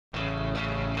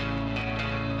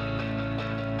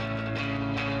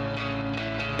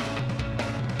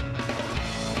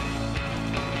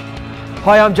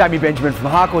Hi, I'm Jamie Benjamin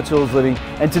from Hardcore Tools Living,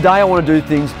 and today I want to do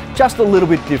things just a little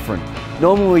bit different.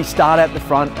 Normally we start at the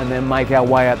front and then make our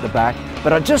way out the back,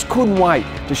 but I just couldn't wait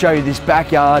to show you this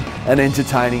backyard and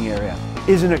entertaining area.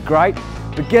 Isn't it great?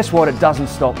 But guess what, it doesn't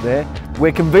stop there.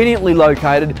 We're conveniently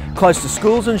located close to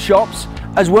schools and shops,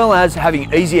 as well as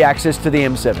having easy access to the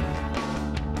M7.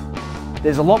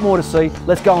 There's a lot more to see.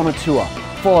 Let's go on a tour.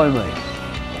 Follow me.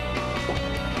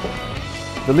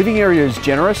 The living area is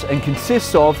generous and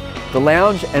consists of the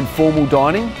lounge and formal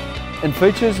dining, and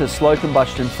features a slow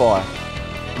combustion fire.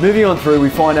 Moving on through, we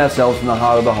find ourselves in the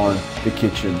heart of the home, the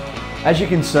kitchen. As you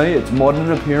can see, it's modern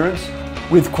in appearance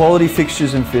with quality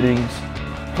fixtures and fittings,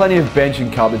 plenty of bench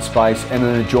and cupboard space, and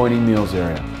an adjoining meals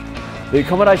area. The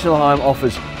accommodation of the home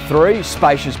offers 3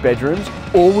 spacious bedrooms,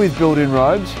 all with built-in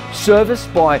robes,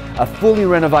 serviced by a fully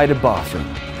renovated bathroom.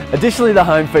 Additionally, the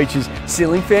home features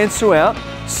ceiling fans throughout,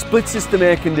 split system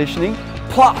air conditioning,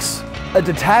 plus a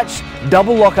detached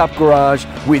double lock-up garage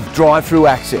with drive-through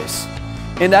access.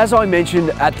 And as I mentioned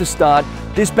at the start,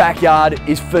 this backyard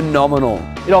is phenomenal.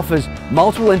 It offers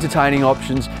multiple entertaining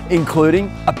options,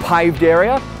 including a paved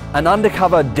area, an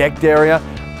undercover decked area,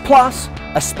 plus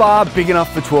a spa big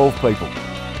enough for 12 people.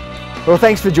 Well,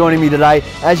 thanks for joining me today.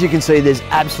 As you can see, there's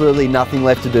absolutely nothing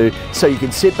left to do, so you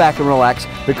can sit back and relax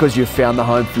because you've found the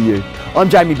home for you. I'm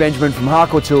Jamie Benjamin from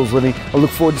Hardcore Tools Living. I look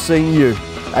forward to seeing you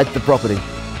at the property.